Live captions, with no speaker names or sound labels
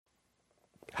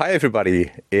Hi,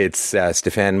 everybody. It's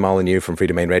Stefan Molyneux from Free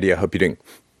Domain Radio. Hope you're doing...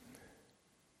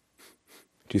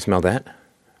 Do you smell that?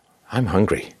 I'm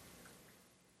hungry.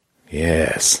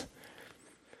 Yes.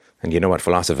 And you know what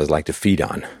philosophers like to feed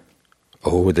on?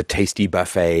 Oh, the tasty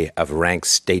buffet of rank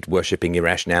state-worshipping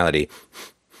irrationality.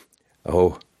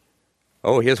 Oh,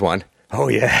 here's one. Oh,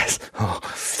 yes. Oh.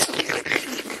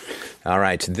 All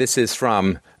right, this is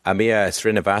from Amir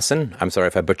Srinivasan. I'm sorry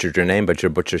if I butchered your name, but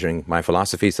you're butchering my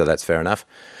philosophy, so that's fair enough.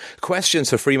 Questions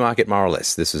for Free Market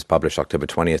Moralists. This was published October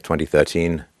 20th,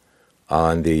 2013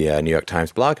 on the New York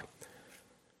Times blog.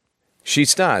 She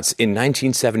starts, in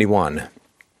 1971,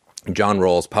 John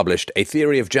Rawls published A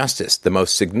Theory of Justice, the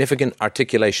most significant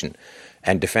articulation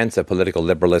and defense of political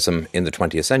liberalism in the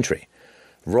 20th century.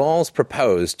 Rawls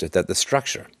proposed that the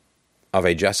structure of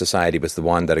a just society was the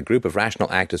one that a group of rational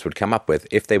actors would come up with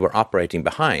if they were operating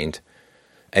behind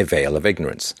a veil of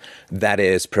ignorance. That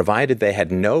is, provided they had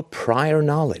no prior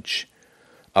knowledge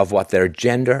of what their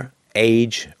gender,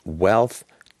 age, wealth,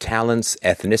 talents,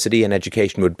 ethnicity, and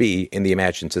education would be in the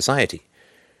imagined society.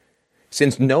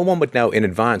 Since no one would know in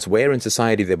advance where in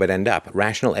society they would end up,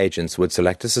 rational agents would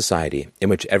select a society in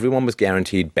which everyone was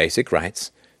guaranteed basic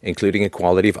rights, including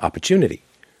equality of opportunity.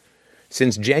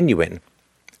 Since genuine,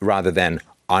 rather than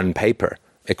on paper,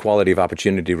 equality of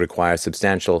opportunity requires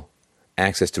substantial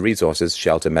access to resources,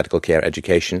 shelter, medical care,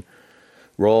 education,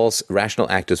 Rawls' rational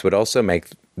actors would also make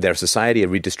their society a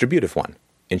redistributive one,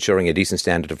 ensuring a decent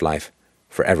standard of life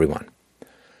for everyone.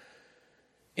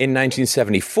 In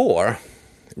 1974,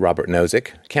 Robert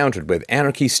Nozick countered with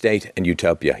Anarchy, State, and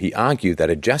Utopia. He argued that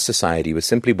a just society was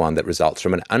simply one that results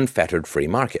from an unfettered free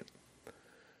market,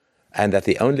 and that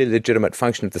the only legitimate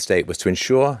function of the state was to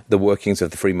ensure the workings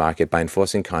of the free market by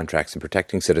enforcing contracts and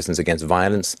protecting citizens against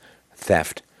violence,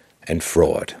 theft, and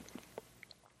fraud.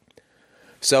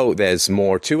 So there's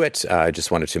more to it. I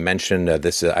just wanted to mention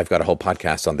this. I've got a whole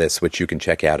podcast on this, which you can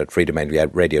check out at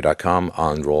freedomainradio.com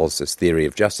on Rawls' Theory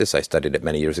of Justice. I studied it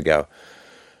many years ago.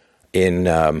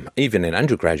 Even in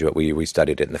undergraduate, we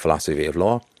studied it in the philosophy of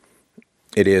law.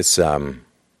 It is a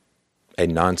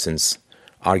nonsense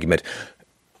argument.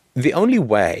 The only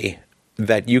way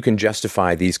that you can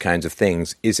justify these kinds of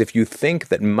things is if you think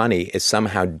that money is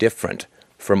somehow different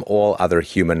from all other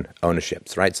human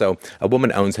ownerships, right? So a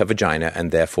woman owns her vagina,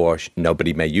 and therefore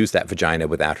nobody may use that vagina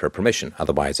without her permission.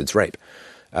 Otherwise, it's rape.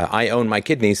 I own my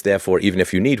kidneys, therefore, even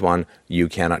if you need one, you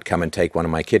cannot come and take one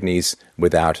of my kidneys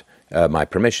without my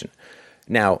permission.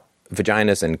 Now,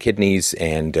 vaginas and kidneys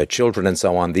and children and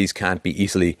so on, these can't be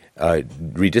easily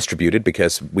redistributed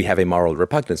because we have a moral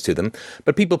repugnance to them.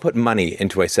 But people put money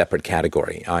into a separate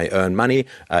category. I earn money.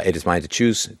 It is mine to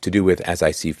choose to do with as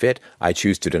I see fit. I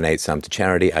choose to donate some to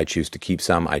charity. I choose to keep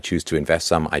some. I choose to invest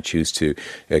some. I choose to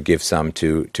give some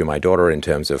to my daughter in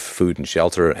terms of food and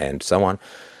shelter and so on.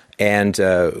 And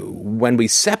when we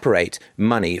separate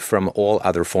money from all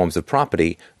other forms of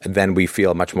property, then we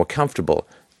feel much more comfortable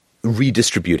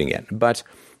redistributing it. But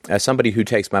somebody who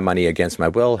takes my money against my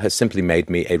will has simply made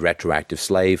me a retroactive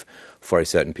slave for a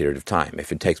certain period of time.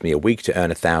 If it takes me a week to earn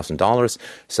 $1,000,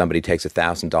 somebody takes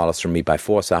 $1,000 from me by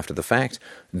force after the fact,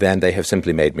 then they have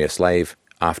simply made me a slave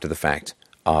after the fact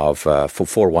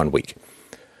for 1 week.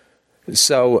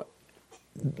 So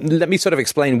let me sort of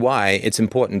explain why it's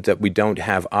important that we don't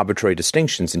have arbitrary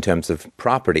distinctions in terms of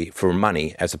property for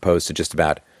money as opposed to just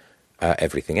about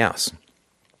everything else.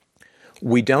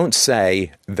 We don't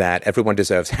say that everyone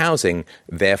deserves housing,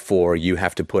 therefore you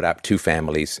have to put up 2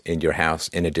 families in your house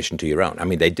in addition to your own. I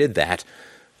mean, they did that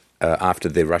after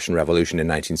the Russian Revolution in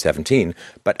 1917,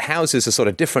 but houses are sort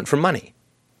of different from money,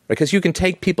 because you can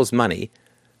take people's money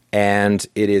and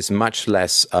it is much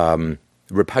less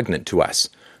repugnant to us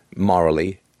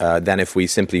morally than if we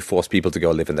simply force people to go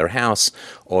live in their house,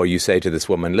 or you say to this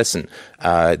woman, listen,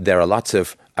 there are lots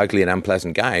of ugly and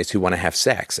unpleasant guys who want to have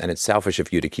sex, and it's selfish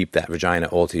of you to keep that vagina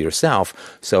all to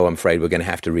yourself, so I'm afraid we're going to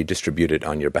have to redistribute it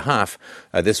on your behalf.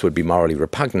 This would be morally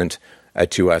repugnant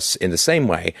to us in the same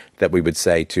way that we would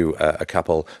say to a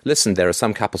couple, listen, there are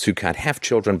some couples who can't have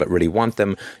children but really want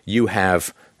them. You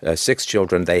have 6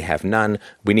 children, they have none.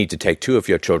 We need to take 2 of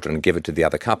your children and give it to the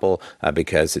other couple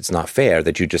because it's not fair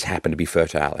that you just happen to be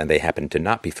fertile and they happen to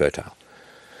not be fertile.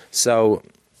 So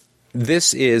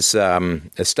this is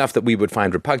stuff that we would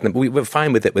find repugnant. We were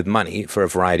fine with it with money for a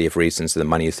variety of reasons. The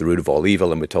money is the root of all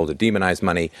evil, and we're told to demonize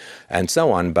money and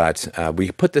so on. But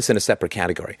we put this in a separate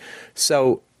category.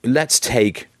 So let's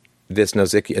take this the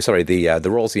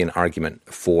Rawlsian argument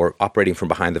for operating from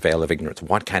behind the veil of ignorance.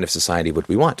 What kind of society would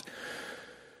we want?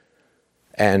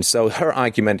 And so her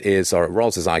argument is, or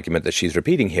Rawls's argument that she's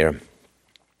repeating here,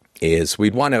 is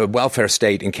we'd want a welfare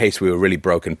state in case we were really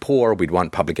broke and poor. We'd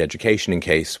want public education in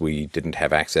case we didn't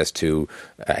have access to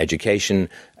education.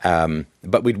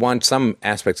 But we'd want some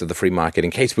aspects of the free market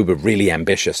in case we were really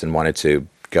ambitious and wanted to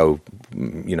go,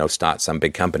 start some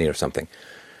big company or something.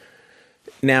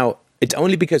 Now, it's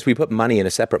only because we put money in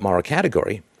a separate moral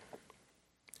category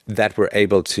that we're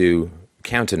able to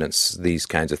countenance these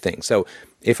kinds of things. So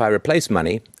if I replace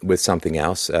money with something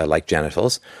else, like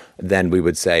genitals, then we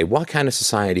would say, what kind of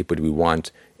society would we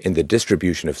want in the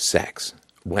distribution of sex?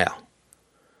 Well,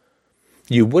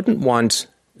 you wouldn't want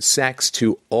sex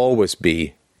to always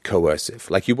be coercive.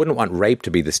 Like, you wouldn't want rape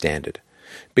to be the standard.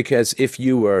 Because if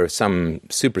you were some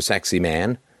super sexy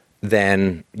man,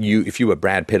 then if you were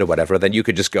Brad Pitt or whatever, then you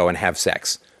could just go and have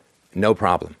sex. No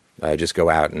problem. Just go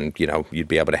out and, you'd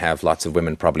be able to have lots of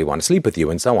women probably want to sleep with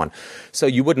you and so on. So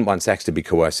you wouldn't want sex to be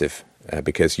coercive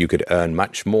because you could earn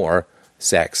much more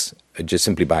sex just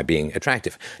simply by being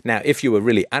attractive. Now, if you were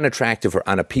really unattractive or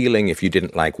unappealing, if you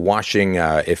didn't like washing,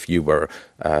 if you were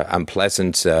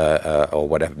unpleasant or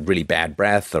whatever, really bad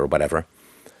breath or whatever,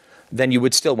 then you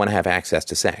would still want to have access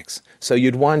to sex. So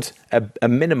you'd want a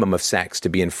minimum of sex to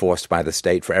be enforced by the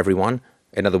state for everyone.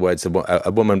 In other words,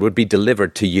 a woman would be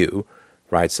delivered to you,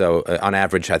 right? So on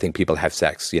average, I think people have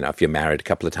sex, if you're married a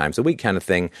couple of times a week kind of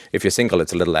thing. If you're single,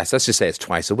 it's a little less. Let's just say it's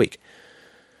twice a week.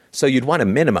 So you'd want a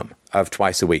minimum of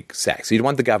twice a week sex. You'd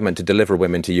want the government to deliver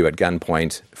women to you at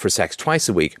gunpoint for sex twice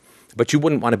a week, but you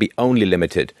wouldn't want to be only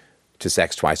limited to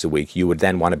sex twice a week. You would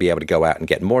then want to be able to go out and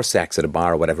get more sex at a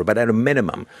bar or whatever, but at a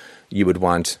minimum, you would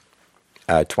want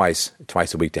twice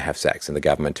a week to have sex, and the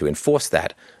government to enforce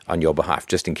that on your behalf,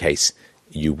 just in case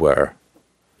you were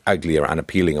ugly or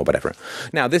unappealing or whatever.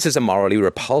 Now, this is a morally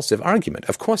repulsive argument.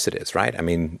 Of course it is, right? I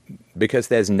mean, because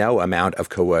there's no amount of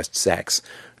coerced sex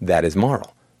that is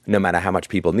moral. No matter how much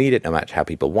people need it, no matter how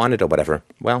people want it or whatever.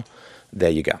 Well, there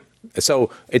you go.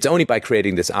 So it's only by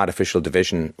creating this artificial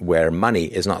division where money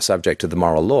is not subject to the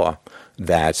moral law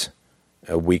that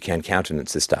we can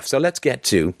countenance this stuff. So let's get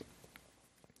to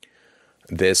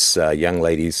this young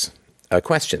lady's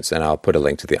questions, and I'll put a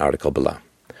link to the article below.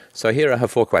 So here are her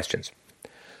 4 questions.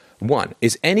 1.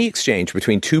 Is any exchange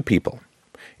between two people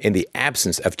in the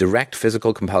absence of direct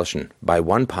physical compulsion by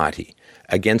one party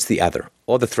against the other,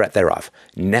 or the threat thereof,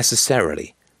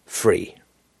 necessarily free?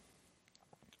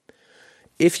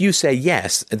 If you say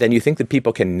yes, then you think that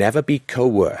people can never be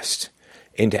coerced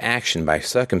into action by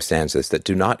circumstances that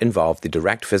do not involve the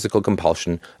direct physical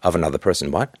compulsion of another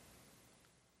person. What?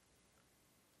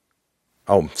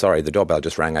 Oh, sorry, the doorbell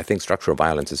just rang. I think structural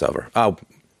violence is over. Oh,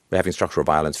 we're having structural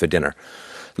violence for dinner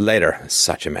later.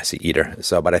 Such a messy eater.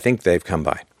 But I think they've come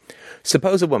by.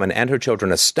 Suppose a woman and her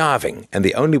children are starving, and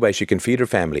the only way she can feed her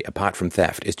family, apart from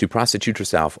theft, is to prostitute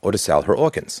herself or to sell her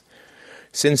organs.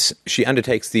 Since she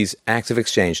undertakes these acts of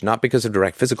exchange not because of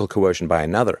direct physical coercion by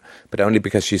another, but only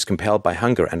because she is compelled by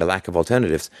hunger and a lack of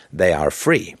alternatives, they are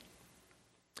free.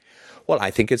 Well, I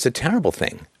think it's a terrible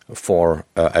thing for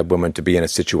a woman to be in a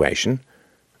situation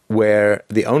where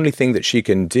the only thing that she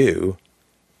can do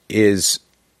is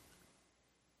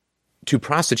to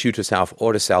prostitute herself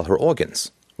or to sell her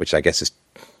organs, which I guess is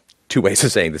 2 ways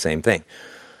of saying the same thing.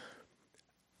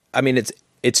 I mean,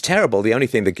 it's terrible. The only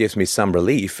thing that gives me some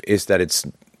relief is that it's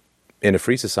in a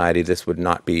free society, this would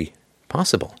not be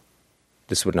possible.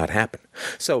 This would not happen.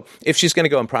 So if she's going to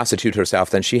go and prostitute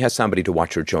herself, then she has somebody to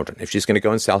watch her children. If she's going to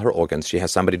go and sell her organs, she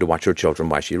has somebody to watch her children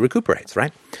while she recuperates,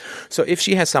 right? So if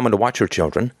she has someone to watch her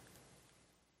children,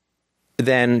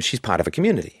 then she's part of a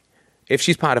community. If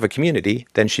she's part of a community,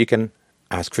 then she can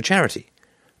ask for charity.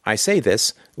 I say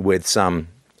this with some,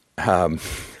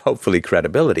 hopefully,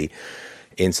 credibility,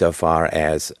 insofar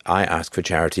as I ask for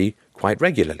charity quite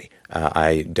regularly.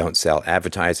 I don't sell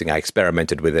advertising. I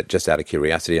experimented with it just out of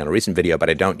curiosity on a recent video, but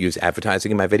I don't use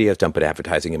advertising in my videos, don't put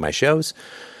advertising in my shows,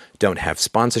 don't have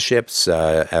sponsorships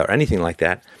or anything like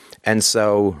that. And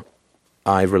so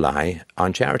I rely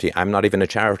on charity. I'm not even a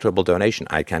charitable donation.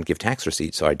 I can't give tax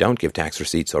receipts, so I don't give tax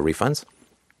receipts or refunds.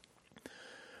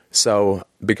 So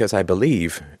because I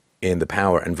believe in the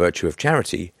power and virtue of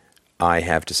charity, I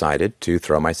have decided to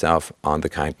throw myself on the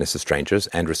kindness of strangers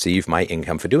and receive my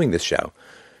income for doing this show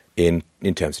in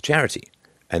terms of charity.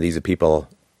 And these are people,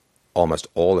 almost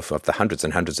all of the hundreds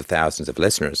and hundreds of thousands of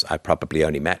listeners. I probably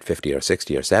only met 50 or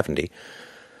 60 or 70,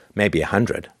 maybe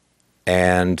 100.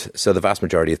 And so the vast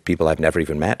majority of people I've never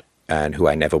even met and who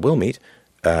I never will meet.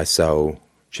 So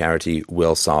charity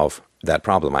will solve that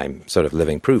problem. I'm sort of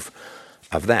living proof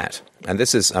of that. And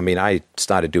this is, I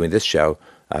started doing this show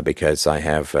because I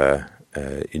have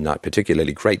not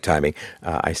particularly great timing.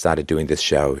 I started doing this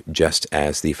show just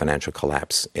as the financial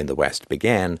collapse in the West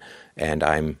began, and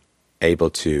I'm able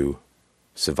to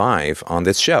survive on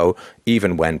this show,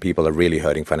 even when people are really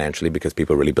hurting financially because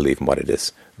people really believe in what it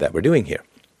is that we're doing here.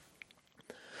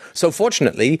 So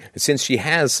fortunately, since she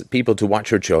has people to watch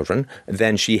her children,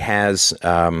 then she has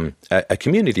a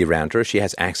community around her. She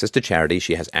has access to charity.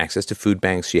 She has access to food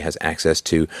banks. She has access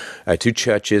to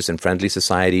churches and friendly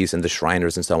societies and the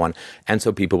Shriners and so on. And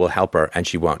so people will help her, and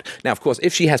she won't. Now, of course,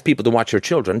 if she has people to watch her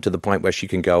children to the point where she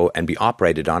can go and be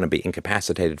operated on and be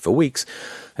incapacitated for weeks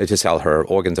to sell her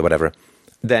organs or whatever,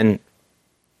 then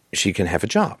she can have a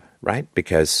job, right?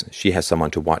 Because she has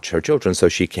someone to watch her children, so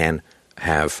she can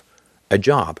have a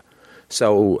job.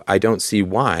 So I don't see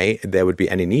why there would be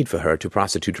any need for her to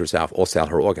prostitute herself or sell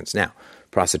her organs. Now,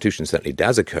 prostitution certainly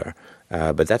does occur,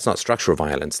 but that's not structural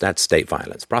violence, that's state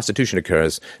violence. Prostitution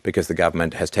occurs because the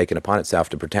government has taken upon itself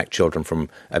to protect children from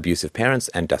abusive parents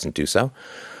and doesn't do so.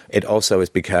 It also is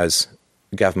because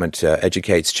government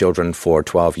educates children for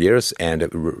 12 years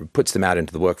and puts them out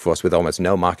into the workforce with almost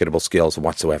no marketable skills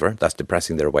whatsoever, thus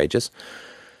depressing their wages.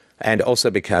 And also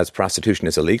because prostitution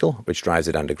is illegal, which drives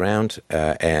it underground,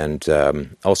 and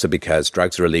also because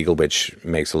drugs are illegal, which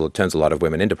turns a lot of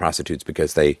women into prostitutes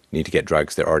because they need to get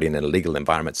drugs. They're already in an illegal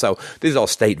environment. So this is all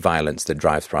state violence that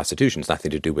drives prostitution. It's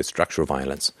nothing to do with structural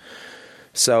violence.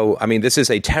 So, I mean, this is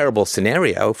a terrible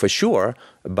scenario for sure,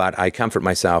 but I comfort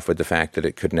myself with the fact that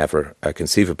it could never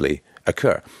conceivably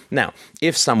occur. Now,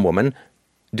 if some woman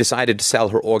decided to sell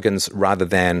her organs rather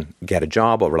than get a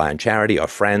job or rely on charity or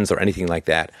friends or anything like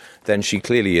that, then she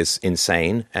clearly is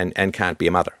insane and can't be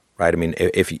a mother, right? I mean,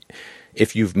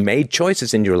 if you've made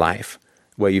choices in your life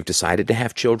where you've decided to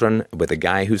have children with a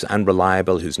guy who's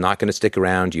unreliable, who's not going to stick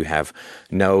around, you have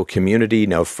no community,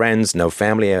 no friends, no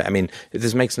family, I mean,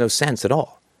 this makes no sense at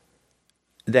all.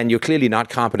 Then you're clearly not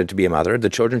competent to be a mother. The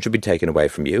children should be taken away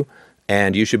from you.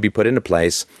 And you should be put in a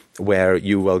place where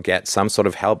you will get some sort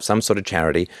of help, some sort of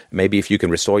charity. Maybe if you can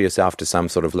restore yourself to some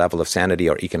sort of level of sanity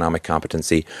or economic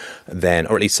competency, then,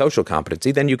 or at least social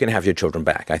competency, then you can have your children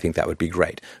back. I think that would be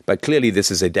great. But clearly this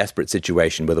is a desperate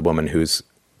situation with a woman who's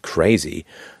crazy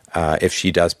if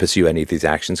she does pursue any of these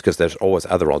actions, because there's always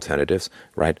other alternatives,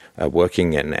 right?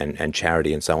 Working and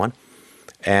charity and so on.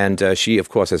 And she, of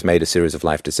course, has made a series of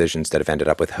life decisions that have ended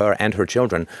up with her and her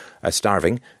children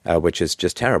starving, which is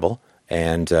just terrible.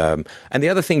 And the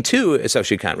other thing, too, so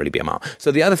she can't really be a mom.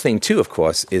 So the other thing, too, of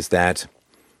course, is that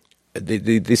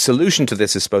the solution to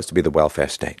this is supposed to be the welfare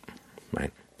state,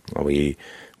 right? Well,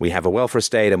 we have a welfare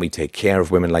state and we take care of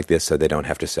women like this so they don't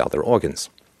have to sell their organs.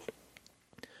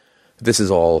 This is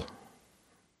all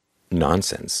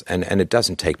nonsense, and it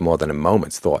doesn't take more than a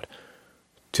moment's thought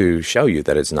to show you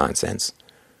that it's nonsense.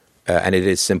 And it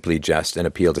is simply just an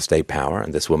appeal to state power.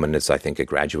 And this woman is, I think, a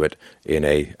graduate in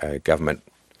a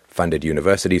government-funded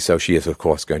university, so she is, of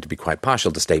course, going to be quite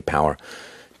partial to state power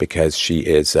because she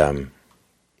is,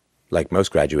 like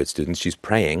most graduate students, she's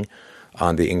preying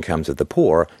on the incomes of the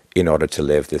poor in order to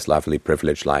live this lovely,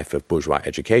 privileged life of bourgeois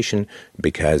education,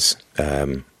 because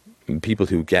people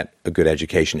who get a good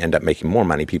education end up making more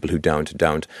money. People who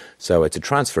don't. So it's a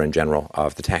transfer in general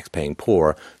of the tax-paying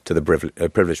poor to the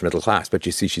privileged middle class. But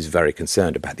you see, she's very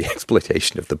concerned about the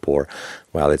exploitation of the poor.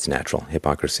 Well, it's natural.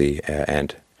 Hypocrisy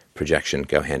and projection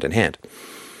go hand in hand.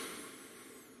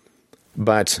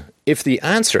 But if the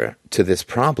answer to this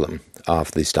problem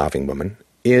of the starving woman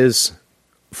is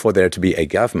for there to be a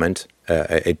government,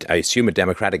 I assume a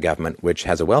democratic government, which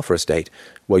has a welfare state,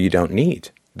 well, you don't need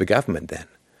the government then.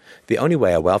 The only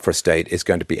way a welfare state is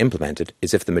going to be implemented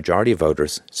is if the majority of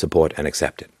voters support and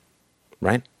accept it,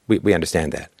 right? We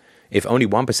understand that. If only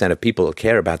 1% of people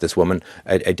care about this woman,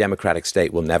 a democratic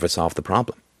state will never solve the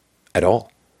problem at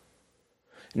all.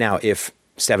 Now, if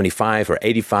 75 or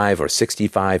 85 or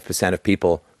 65% of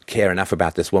people care enough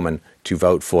about this woman to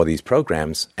vote for these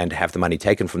programs and to have the money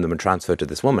taken from them and transferred to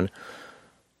this woman,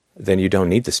 then you don't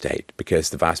need the state,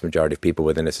 because the vast majority of people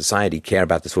within a society care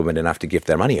about this woman enough to give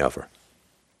their money over.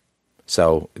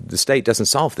 So the state doesn't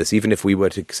solve this, even if we were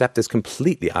to accept this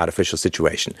completely artificial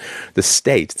situation. The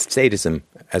statism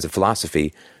as a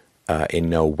philosophy in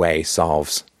no way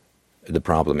solves the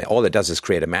problem. All it does is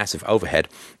create a massive overhead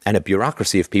and a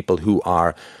bureaucracy of people who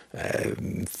are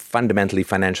fundamentally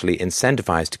financially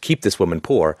incentivized to keep this woman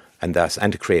poor and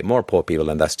to create more poor people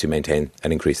and thus to maintain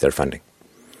and increase their funding.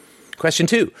 Question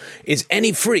 2, is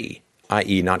any free,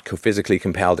 i.e. not physically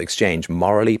compelled exchange,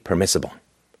 morally permissible?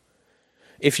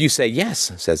 If you say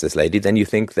yes, says this lady, then you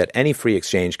think that any free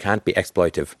exchange can't be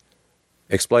exploitative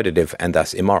and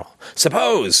thus immoral.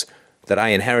 Suppose that I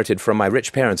inherited from my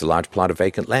rich parents a large plot of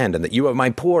vacant land and that you are my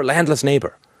poor landless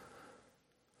neighbor.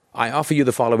 I offer you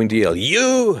the following deal.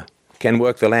 You can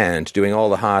work the land, doing all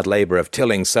the hard labor of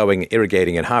tilling, sowing,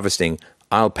 irrigating, and harvesting.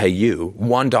 I'll pay you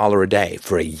 $1 a day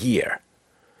for a year.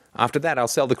 After that, I'll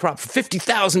sell the crop for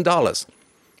 $50,000.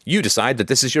 You decide that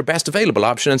this is your best available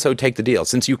option, and so take the deal.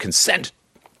 Since you consent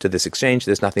to this exchange,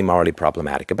 there's nothing morally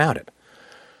problematic about it.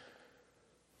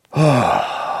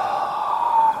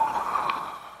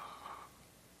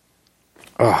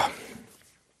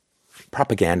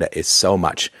 Propaganda is so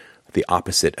much the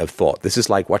opposite of thought. This is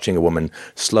like watching a woman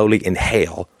slowly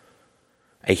inhale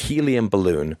a helium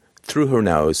balloon through her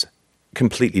nose,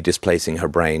 completely displacing her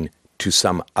brain to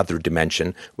some other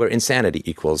dimension where insanity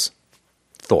equals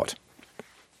thought.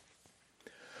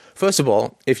 First of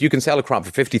all, if you can sell a crop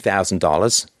for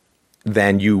 $50,000,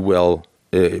 then you will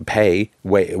pay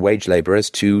wage laborers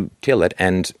to till it,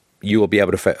 and you will be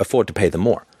able to afford to pay them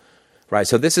more. Right,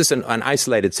 so this is an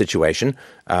isolated situation.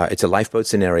 It's a lifeboat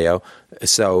scenario.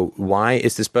 So why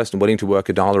is this person willing to work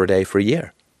 $1 a day for a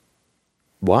year?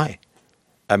 Why?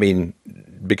 I mean,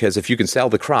 because if you can sell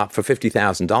the crop for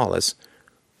 $50,000,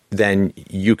 then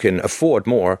you can afford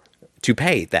more to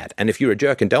pay that. And if you're a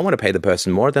jerk and don't want to pay the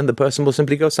person more, then the person will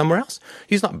simply go somewhere else.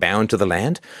 He's not bound to the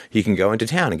land. He can go into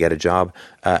town and get a job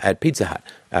at Pizza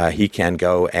Hut. He can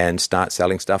go and start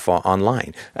selling stuff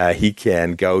online. He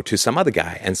can go to some other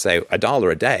guy and say,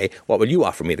 $1 a day, what will you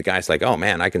offer me? The guy's like, oh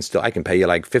man, I can pay you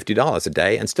like $50 a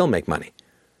day and still make money.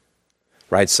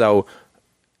 Right? So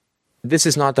this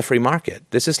is not the free market.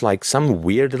 This is like some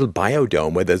weird little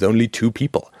biodome where there's only two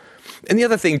people. And the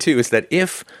other thing too is that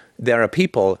if there are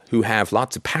people who have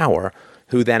lots of power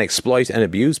who then exploit and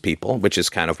abuse people, which is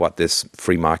kind of what this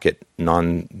free market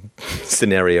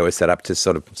non-scenario is set up to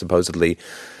sort of supposedly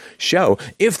show.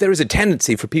 If there is a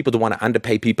tendency for people to want to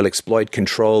underpay people, exploit,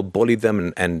 control, bully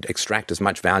them, and extract as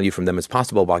much value from them as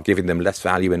possible while giving them less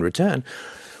value in return,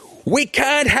 we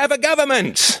can't have a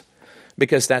government!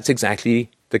 Because that's exactly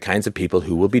the kinds of people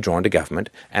who will be drawn to government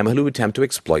and who attempt to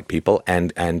exploit people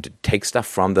and take stuff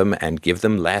from them and give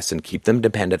them less and keep them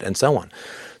dependent and so on.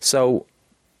 So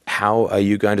how are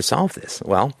you going to solve this?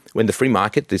 Well, when the free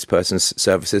market, this person's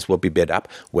services will be bid up.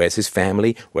 Where's his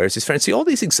family? Where's his friends? See, all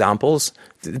these examples,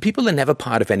 the people are never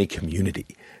part of any community.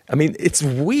 I mean, it's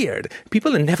weird.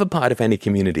 People are never part of any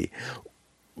community.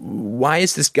 Why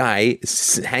is this guy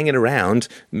hanging around,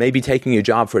 maybe taking a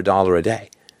job for $1 a day?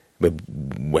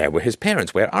 Where were his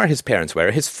parents? Where are his parents? Where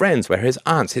are his friends? Where are his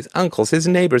aunts, his uncles, his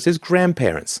neighbors, his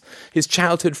grandparents, his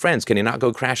childhood friends? Can he not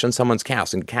go crash on someone's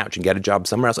couch and get a job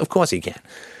somewhere else? Of course he can.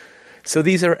 So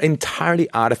these are entirely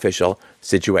artificial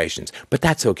situations. But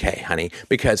that's okay, honey,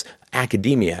 because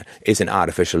academia is an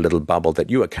artificial little bubble that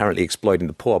you are currently exploiting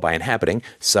the poor by inhabiting.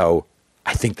 So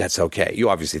I think that's okay. You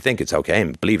obviously think it's okay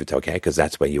and believe it's okay because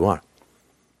that's where you are.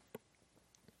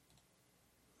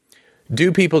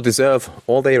 Do people deserve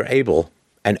all they are able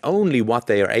and only what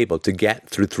they are able to get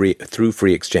through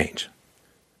free exchange?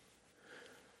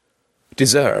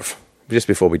 Deserve. Just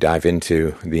before we dive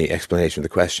into the explanation of the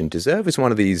question, deserve is one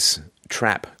of these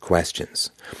trap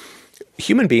questions.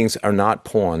 Human beings are not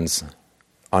pawns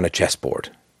on a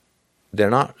chessboard. They're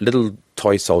not little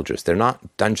toy soldiers. They're not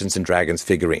Dungeons and Dragons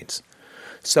figurines.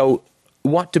 So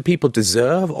what do people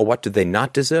deserve or what do they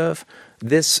not deserve?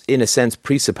 This, in a sense,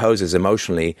 presupposes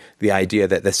emotionally the idea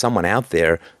that there's someone out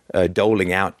there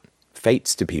doling out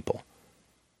fates to people.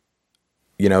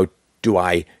 You know, do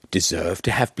I deserve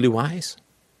to have blue eyes?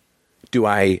 Do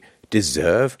I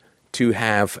deserve to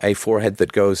have a forehead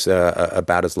that goes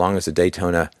about as long as a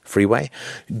Daytona freeway?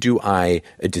 Do I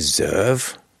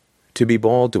deserve to be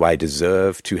bald? Do I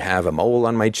deserve to have a mole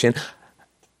on my chin?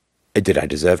 Did I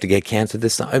deserve to get cancer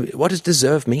this time? What does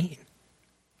deserve mean?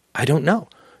 I don't know.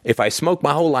 If I smoke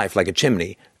my whole life like a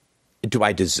chimney, do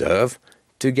I deserve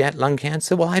to get lung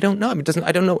cancer? Well, I don't know.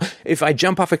 I don't know. If I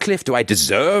jump off a cliff, do I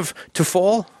deserve to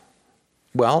fall?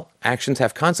 Well, actions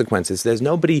have consequences. There's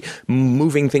nobody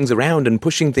moving things around and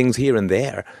pushing things here and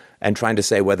there and trying to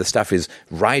say whether stuff is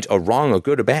right or wrong or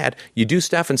good or bad. You do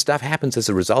stuff and stuff happens as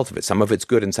a result of it. Some of it's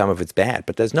good and some of it's bad.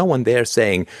 But there's no one there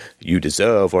saying you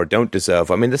deserve or don't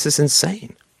deserve. I mean, this is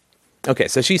insane. Okay,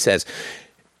 so she says,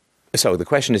 so the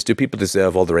question is, do people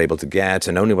deserve all they're able to get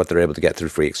and only what they're able to get through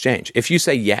free exchange? If you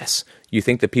say yes, you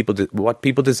think that what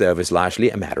people deserve is largely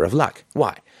a matter of luck.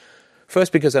 Why?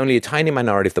 First, because only a tiny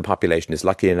minority of the population is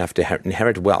lucky enough to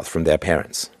inherit wealth from their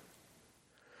parents.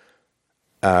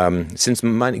 Since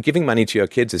giving money to your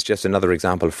kids is just another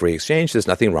example of free exchange, there's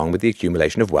nothing wrong with the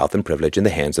accumulation of wealth and privilege in the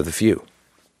hands of the few.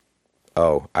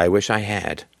 Oh, I wish I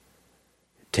had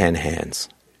 10 hands.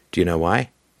 Do you know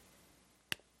why?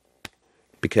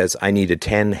 Because I need a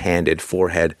 10-handed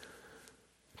forehead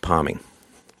palming.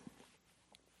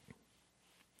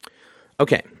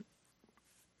 Okay.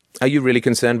 Are you really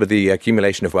concerned with the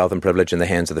accumulation of wealth and privilege in the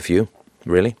hands of the few?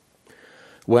 Really?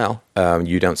 Well,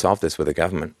 you don't solve this with a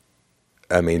government.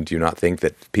 I mean, do you not think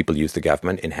that people use the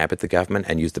government, inhabit the government,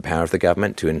 and use the power of the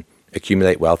government to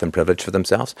accumulate wealth and privilege for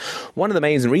themselves? One of the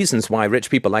main reasons why rich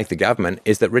people like the government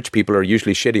is that rich people are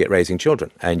usually shitty at raising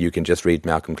children. And you can just read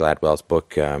Malcolm Gladwell's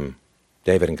book,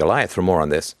 David and Goliath, for more on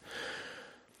this.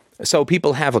 So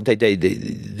people have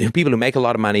people who make a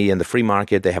lot of money in the free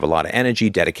market. They have a lot of energy,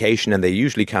 dedication, and they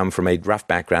usually come from a rough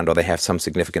background, or they have some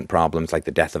significant problems like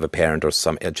the death of a parent or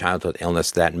some childhood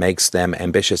illness that makes them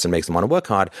ambitious and makes them want to work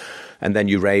hard. And then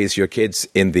you raise your kids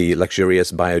in the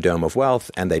luxurious biodome of wealth,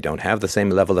 and they don't have the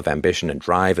same level of ambition and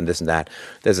drive and this and that.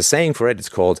 There's a saying for it. It's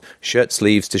called shirt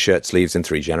sleeves to shirt sleeves in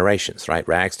 3 generations, right?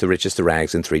 Rags to riches to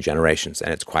rags in 3 generations.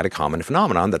 And it's quite a common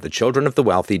phenomenon that the children of the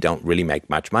wealthy don't really make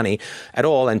much money at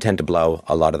all and tend to blow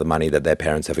a lot of the money that their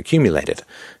parents have accumulated.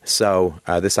 So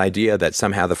this idea that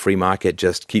somehow the free market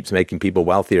just keeps making people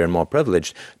wealthier and more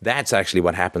privileged, that's actually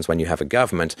what happens when you have a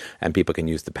government and people can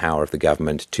use the power of the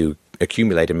government to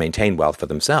accumulate and maintain wealth for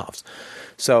themselves.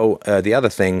 So the other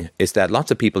thing is that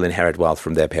lots of people inherit wealth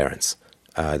from their parents.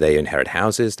 They inherit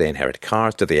houses, they inherit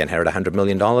cars. Do they inherit $100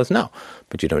 million? No,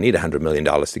 but you don't need $100 million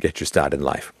to get your start in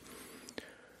life.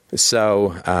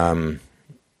 So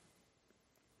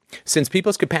since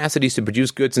people's capacities to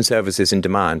produce goods and services in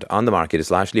demand on the market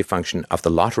is largely a function of the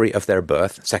lottery of their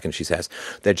birth, second, she says,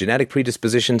 their genetic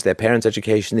predispositions, their parents'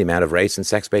 education, the amount of race and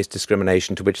sex-based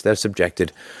discrimination to which they're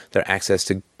subjected, their access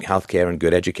to healthcare and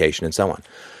good education, and so on.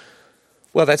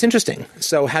 Well, that's interesting.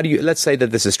 So let's say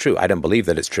that this is true. I don't believe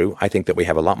that it's true. I think that we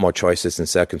have a lot more choices than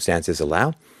circumstances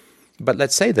allow. But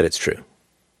let's say that it's true.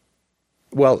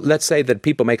 Well, let's say that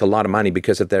people make a lot of money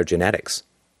because of their genetics.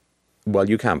 Well,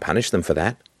 you can't punish them for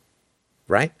that.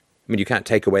 Right? I mean, you can't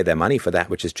take away their money for that,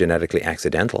 which is genetically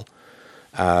accidental.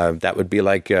 That would be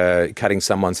like cutting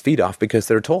someone's feet off because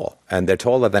they're tall, and they're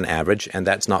taller than average, and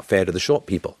that's not fair to the short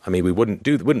people. I mean, we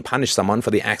wouldn't punish someone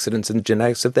for the accidents and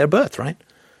genetics of their birth, right?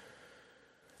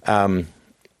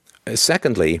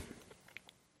 Secondly,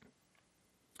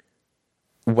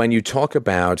 when you talk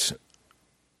about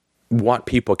what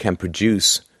people can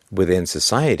produce within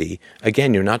society,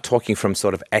 again, you're not talking from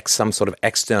some sort of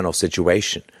external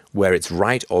situation where it's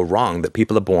right or wrong that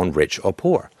people are born rich or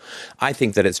poor. I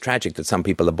think that it's tragic that some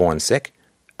people are born sick,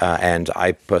 and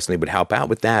I personally would help out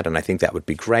with that, and I think that would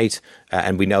be great.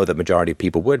 And we know that majority of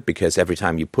people would, because every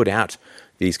time you put out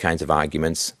these kinds of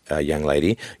arguments, young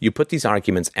lady, you put these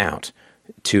arguments out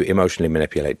to emotionally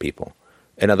manipulate people.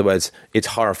 In other words, it's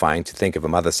horrifying to think of a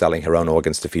mother selling her own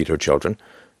organs to feed her children.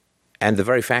 And the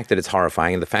very fact that it's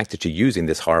horrifying, and the fact that you're using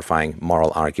this horrifying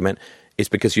moral argument, is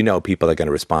because you know people are going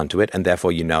to respond to it, and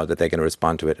therefore you know that they're going to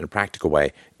respond to it in a practical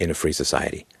way in a free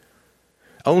society.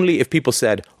 Only if people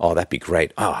said, oh, that'd be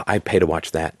great. Oh, I'd pay to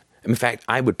watch that. In fact,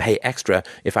 I would pay extra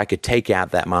if I could take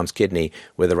out that mom's kidney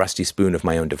with a rusty spoon of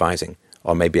my own devising.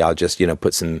 Or maybe I'll just,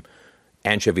 put some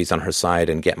anchovies on her side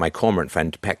and get my cormorant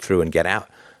friend to peck through and get out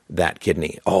that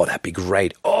kidney. Oh, that'd be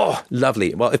great. Oh,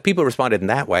 lovely. Well, if people responded in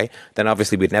that way, then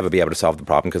obviously we'd never be able to solve the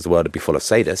problem because the world would be full of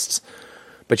sadists.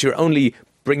 But you're only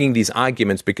bringing these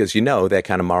arguments because you know they're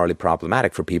kind of morally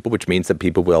problematic for people, which means that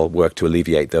people will work to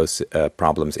alleviate those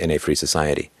problems in a free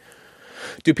society.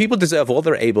 Do people deserve all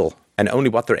they're able and only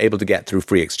what they're able to get through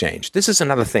free exchange? This is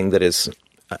another thing that is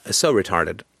so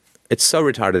retarded. It's so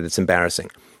retarded, it's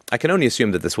embarrassing. I can only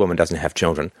assume that this woman doesn't have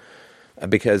children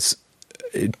because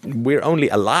we're only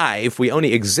alive, we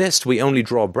only exist, we only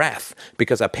draw breath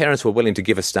because our parents were willing to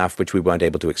give us stuff which we weren't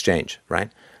able to exchange, right?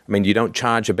 I mean, you don't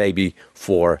charge a baby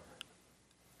for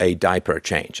a diaper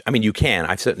change. I mean, you can.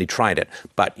 I've certainly tried it,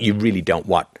 but you really don't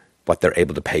want what they're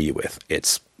able to pay you with.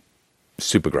 It's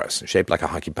super gross, shaped like a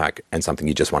hockey puck and something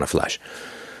you just want to flush.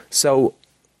 So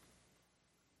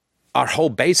our whole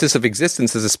basis of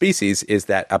existence as a species is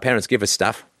that our parents give us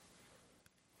stuff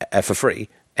for free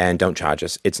and don't charge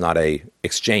us. It's not a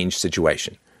exchange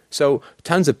situation. So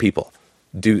tons of people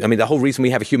do. I mean, the whole reason we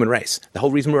have a human race, the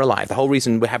whole reason we're alive, the whole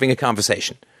reason we're having a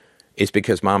conversation is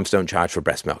because moms don't charge for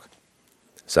breast milk.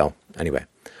 So anyway,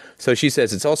 so she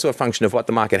says it's also a function of what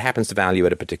the market happens to value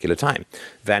at a particular time.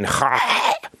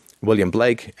 William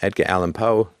Blake, Edgar Allan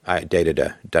Poe. I dated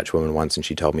a Dutch woman once and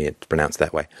she told me it's pronounced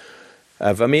that way.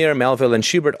 Vermeer, Melville, and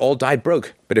Schubert all died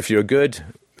broke. But if you're a good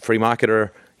free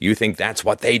marketer, you think that's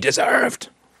what they deserved.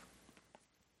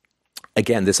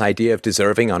 Again, this idea of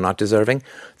deserving or not deserving,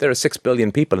 there are 6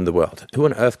 billion people in the world. Who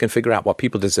on earth can figure out what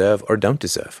people deserve or don't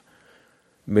deserve?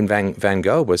 I mean, Van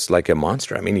Gogh was like a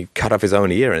monster. I mean, he cut off his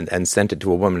own ear and sent it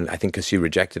to a woman, I think because she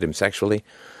rejected him sexually.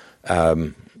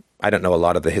 I don't know a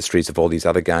lot of the histories of all these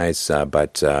other guys,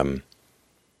 but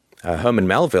Herman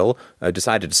Melville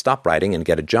decided to stop writing and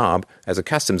get a job as a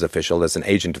customs official, as an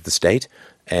agent of the state.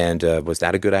 And was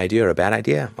that a good idea or a bad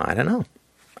idea? I don't know.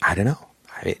 I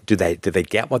mean, did they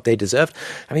get what they deserved?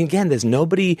 I mean, again, there's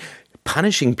nobody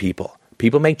punishing people.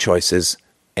 People make choices,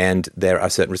 and there are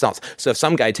certain results. So if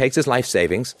some guy takes his life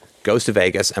savings, goes to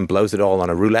Vegas, and blows it all on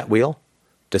a roulette wheel,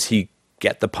 does he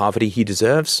get the poverty he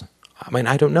deserves? I mean,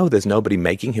 I don't know. There's nobody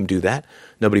making him do that.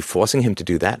 Nobody forcing him to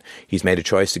do that. He's made a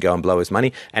choice to go and blow his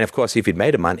money. And of course, if he'd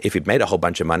made a whole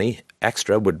bunch of money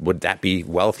extra, would that be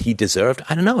wealth he deserved?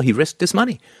 I don't know. He risked his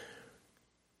money.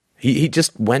 He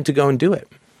just went to go and do it.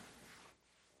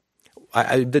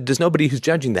 There's nobody who's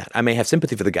judging that. I may have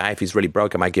sympathy for the guy. If he's really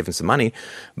broke, I might give him some money.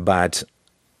 But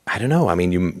I don't know. I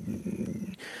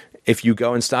mean, if you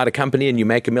go and start a company and you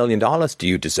make $1 million, do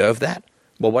you deserve that?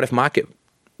 Well, what if market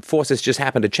forces just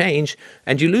happen to change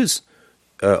and you lose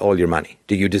all your money?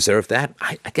 Do you deserve that?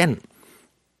 I don't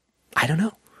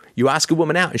know. You ask a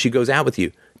woman out and she goes out with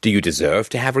you. Do you deserve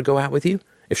to have her go out with you?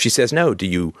 If she says no, do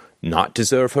you not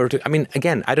deserve her to? I mean,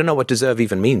 again, I don't know what deserve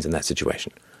even means in that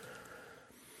situation.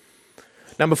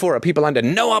 Number 4, are people under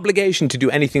no obligation to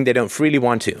do anything they don't freely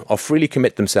want to or freely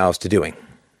commit themselves to doing?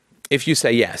 If you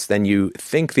say yes, then you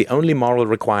think the only moral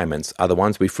requirements are the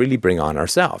ones we freely bring on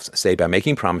ourselves, say by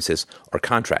making promises or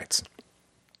contracts.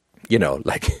 You know,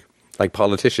 like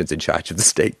politicians in charge of the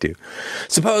state do.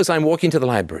 Suppose I'm walking to the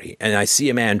library and I see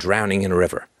a man drowning in a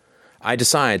river. I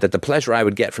decide that the pleasure I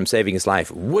would get from saving his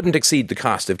life wouldn't exceed the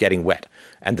cost of getting wet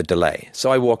and the delay,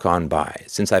 so I walk on by.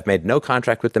 Since I've made no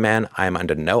contract with the man, I am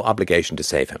under no obligation to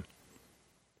save him.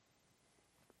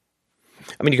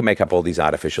 I mean, you can make up all these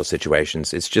artificial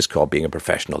situations. It's just called being a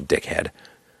professional dickhead.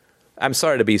 I'm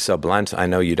sorry to be so blunt. I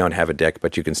know you don't have a dick,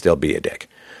 but you can still be a dick.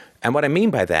 And what I mean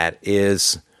by that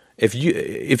is if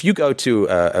you go to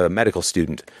a medical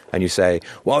student and you say,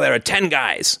 well, there are 10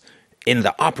 guys in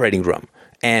the operating room,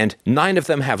 and 9 of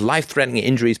them have life-threatening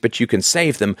injuries, but you can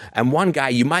save them, and 1 guy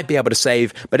you might be able to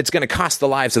save, but it's going to cost the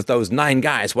lives of those 9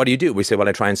 guys. What do? We say, well,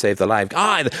 I try and save the life.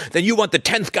 Then you want the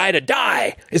 10th guy to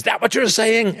die. Is that what you're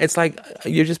saying? It's like,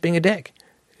 you're just being a dick.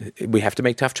 We have to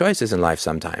make tough choices in life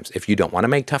sometimes. If you don't want to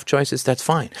make tough choices, that's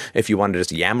fine. If you want to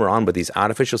just yammer on with these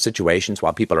artificial situations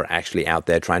while people are actually out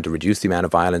there trying to reduce the amount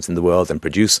of violence in the world and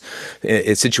produce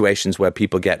situations where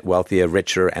people get wealthier,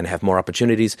 richer, and have more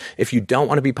opportunities, if you don't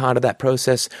want to be part of that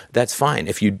process, that's fine.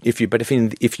 If you're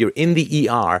in the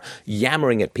ER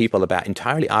yammering at people about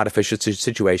entirely artificial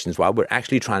situations while we're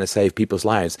actually trying to save people's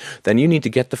lives, then you need to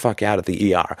get the fuck out of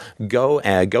the ER. Go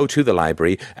to the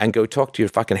library and go talk to your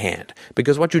fucking hand.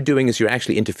 Because what you're doing is you're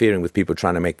actually interfering with people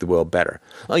trying to make the world better.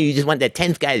 Oh, you just want that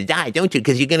 10th guy to die, don't you?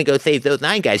 Because you're going to go save those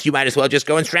 9 guys. You might as well just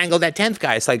go and strangle that 10th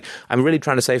guy. It's like, I'm really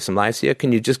trying to save some lives here.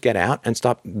 Can you just get out and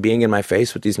stop being in my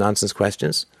face with these nonsense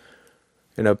questions?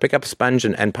 You know, pick up a sponge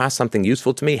and pass something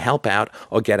useful to me, help out,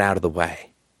 or get out of the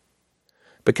way.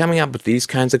 But coming up with these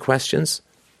kinds of questions,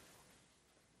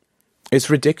 it's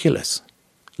ridiculous.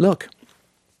 Look,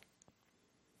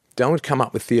 don't come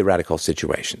up with theoretical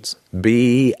situations.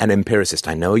 Be an empiricist.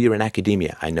 I know you're in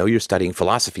academia. I know you're studying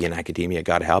philosophy in academia,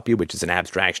 God help you, which is an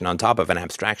abstraction on top of an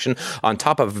abstraction, on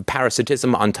top of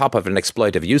parasitism, on top of an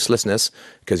exploit of uselessness,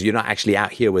 because you're not actually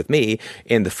out here with me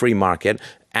in the free market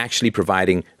actually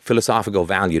providing philosophical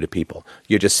value to people.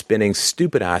 You're just spinning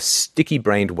stupid-ass,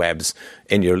 sticky-brained webs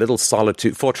in your little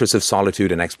fortress of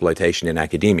solitude and exploitation in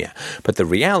academia. But the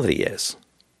reality is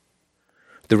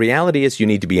you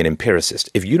need to be an empiricist.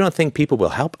 If you don't think people will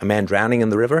help a man drowning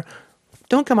in the river,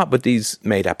 don't come up with these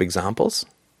made-up examples.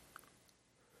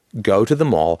 Go to the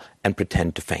mall and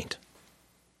pretend to faint.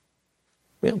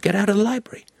 Get out of the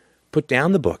library. Put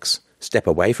down the books. Step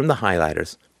away from the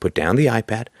highlighters. Put down the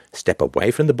iPad. Step away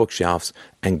from the bookshelves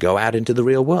and go out into the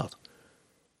real world.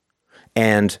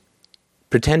 And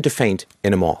pretend to faint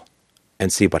in a mall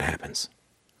and see what happens.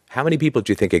 How many people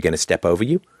do you think are going to step over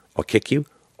you or kick you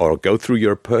or go through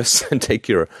your purse and take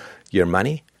your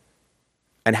money?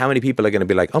 And how many people are going to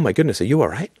be like, oh my goodness, are you all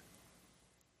right?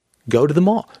 Go to the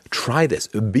mall. Try this.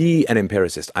 Be an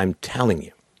empiricist. I'm telling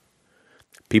you.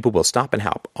 People will stop and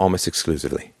help almost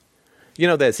exclusively. You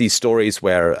know, there's these stories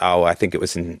where, I think it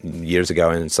was years ago,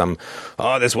 and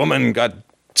this woman got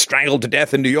strangled to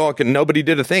death in New York and nobody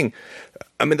did a thing.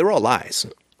 I mean, they're all lies.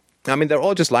 I mean, they're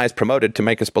all just lies promoted to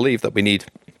make us believe that we need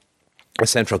a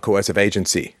central coercive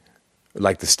agency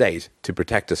like the state to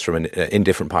protect us from an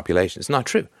indifferent population. It's not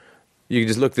true. You can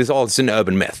just look, it's an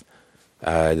urban myth.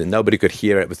 Nobody could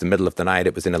hear it. It was the middle of the night.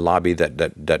 It was in a lobby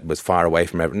that was far away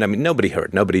from everyone. I mean, nobody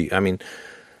heard.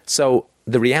 So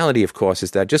the reality, of course,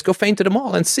 is that just go faint at a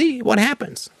mall and see what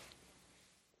happens.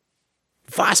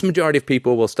 Vast majority of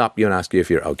people will stop you and ask you if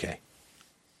you're okay.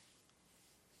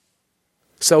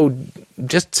 So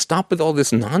just stop with all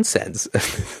this nonsense.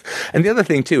 And the other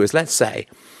thing too is let's say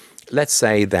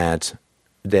that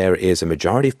there is a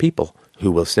majority of people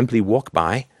who will simply walk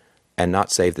by and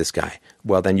not save this guy.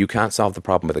 Well, then you can't solve the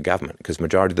problem with the government, because the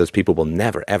majority of those people will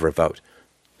never, ever vote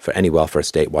for any welfare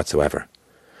state whatsoever.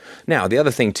 Now, the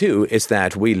other thing too is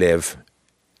that we live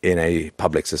in a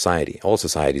public society. All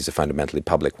societies are fundamentally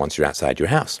public once you're outside your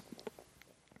house.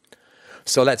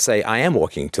 So let's say I am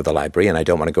walking to the library and I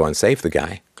don't want to go and save the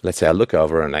guy. Let's say I look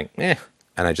over and and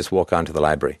I just walk on to the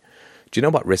library. Do you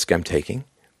know what risk I'm taking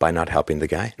by not helping the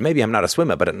guy? Maybe I'm not a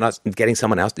swimmer, but I'm not getting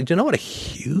someone else. Do you know what a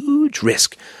huge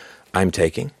risk I'm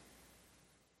taking?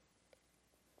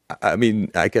 I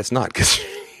mean, I guess not, because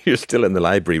you're still in the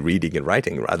library reading and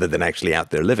writing rather than actually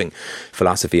out there living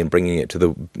philosophy and bringing it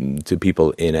to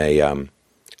people in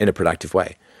a productive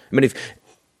way. I mean,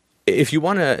 if you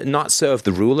want to not serve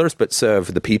the rulers but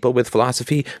serve the people with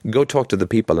philosophy, go talk to the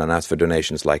people and ask for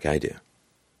donations like I do.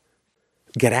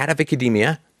 Get out of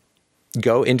academia,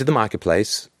 go into the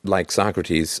marketplace like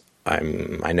Socrates.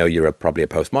 I know you're probably a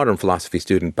postmodern philosophy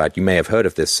student, but you may have heard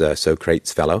of this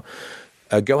Socrates fellow.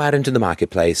 Go out into the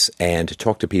marketplace and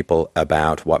talk to people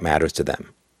about what matters to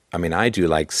them. I mean, I do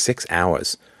like 6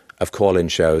 hours of call-in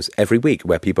shows every week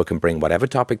where people can bring whatever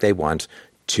topic they want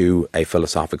to a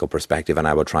philosophical perspective, and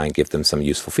I will try and give them some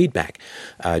useful feedback.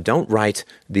 Don't write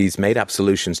these made-up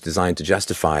solutions designed to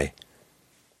justify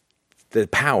the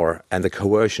power and the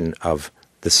coercion of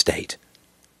the state,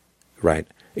 right?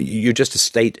 You're just a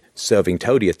state-serving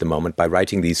toady at the moment by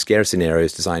writing these scare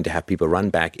scenarios designed to have people run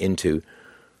back into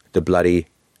the bloody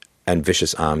and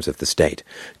vicious arms of the state.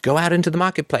 Go out into the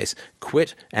marketplace.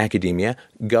 Quit academia.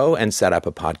 Go and set up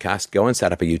a podcast. Go and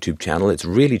set up a YouTube channel. It's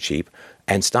really cheap.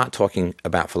 And start talking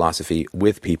about philosophy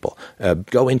with people.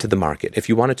 Go into the market. If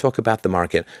you want to talk about the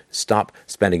market, stop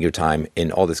spending your time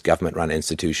in all this government-run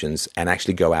institutions and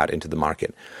actually go out into the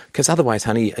market. Because otherwise,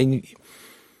 honey,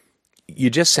 you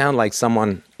just sound like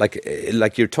someone,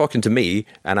 like you're talking to me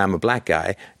and I'm a black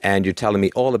guy and you're telling me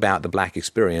all about the black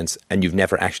experience and you've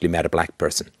never actually met a black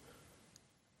person.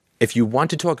 If you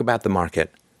want to talk about the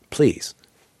market, please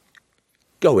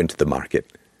go into the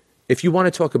market. If you want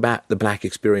to talk about the black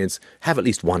experience, have at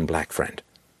least one black friend.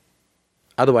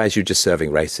 Otherwise, you're just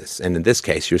serving racists. And in this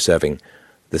case, you're serving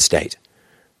the state.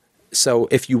 So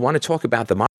if you want to talk about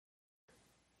the market,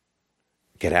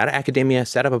 get out of academia,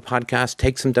 set up a podcast,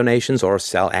 take some donations or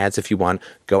sell ads if you want,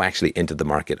 go actually into the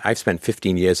market. I've spent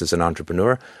 15 years as an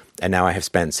entrepreneur, and now I have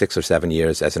spent 6 or 7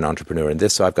 years as an entrepreneur in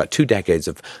this. So I've got 2 decades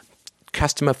of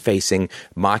customer-facing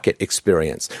market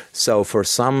experience. So for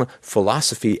some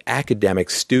philosophy academic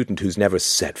student who's never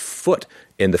set foot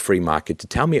in the free market to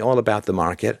tell me all about the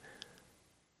market,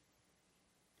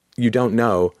 you don't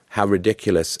know how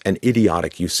ridiculous and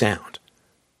idiotic you sound.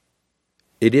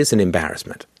 It is an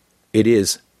embarrassment. It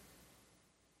is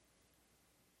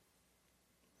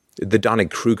the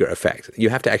Dunning-Kruger effect. You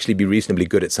have to actually be reasonably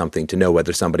good at something to know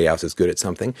whether somebody else is good at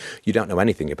something. You don't know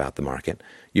anything about the market.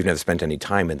 You've never spent any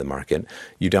time in the market.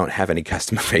 You don't have any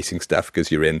customer-facing stuff because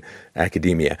you're in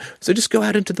academia. So just go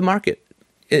out into the market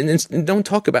and don't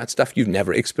talk about stuff you've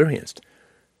never experienced.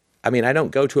 I mean, I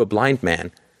don't go to a blind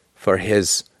man for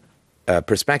his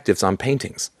perspectives on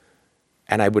paintings.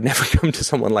 And I would never come to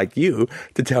someone like you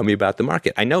to tell me about the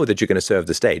market. I know that you're going to serve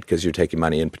the state because you're taking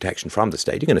money and protection from the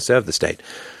state. You're going to serve the state.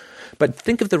 But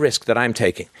think of the risk that I'm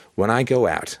taking when I go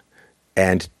out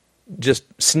and just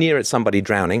sneer at somebody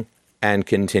drowning and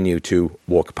continue to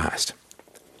walk past.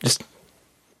 Just,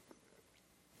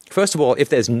 first of all, if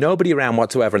there's nobody around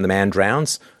whatsoever and the man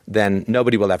drowns, then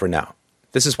nobody will ever know.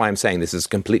 This is why I'm saying this is a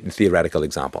completely theoretical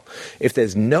example. If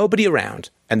there's nobody around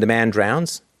and the man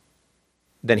drowns,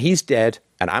 then he's dead,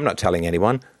 and I'm not telling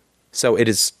anyone. So it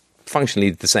is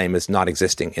functionally the same as not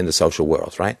existing in the social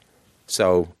world, right?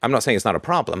 So I'm not saying it's not a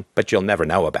problem, but you'll never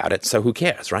know about it, so who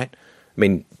cares, right? I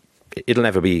mean, it'll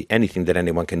never be anything that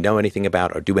anyone can know anything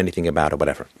about or do anything about or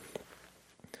whatever.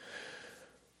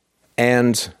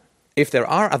 And if there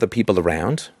are other people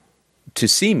around to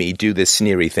see me do this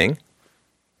sneery thing,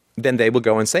 then they will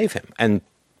go and save him. And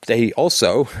they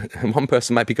also, one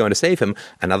person might be going to save him,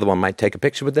 another one might take a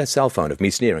picture with their cell phone of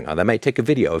me sneering, or they might take a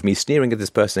video of me sneering at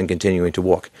this person and continuing to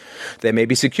walk. There may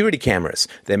be security cameras,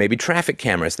 there may be traffic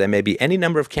cameras, there may be any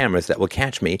number of cameras that will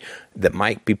catch me that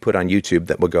might be put on YouTube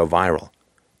that will go viral.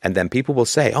 And then people will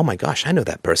say, oh my gosh, I know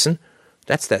that person.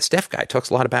 That's that Steph guy, talks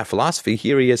a lot about philosophy.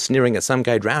 Here he is sneering at some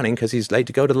guy drowning because he's late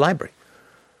to go to the library.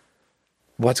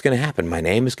 What's going to happen? My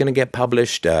name is going to get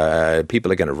published.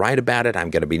 People are going to write about it.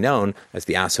 I'm going to be known as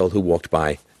the asshole who walked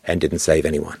by and didn't save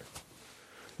anyone.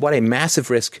 What a massive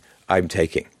risk I'm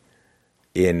taking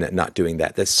in not doing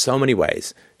that. There's so many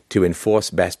ways to enforce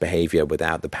best behavior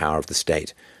without the power of the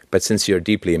state. But since you're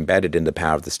deeply embedded in the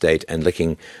power of the state and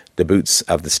licking the boots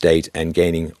of the state and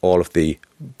gaining all of the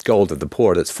gold of the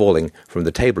poor that's falling from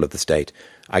the table of the state,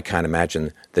 I can't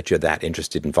imagine that you're that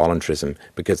interested in voluntarism,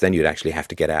 because then you'd actually have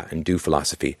to get out and do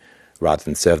philosophy rather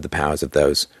than serve the powers of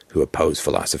those who oppose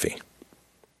philosophy.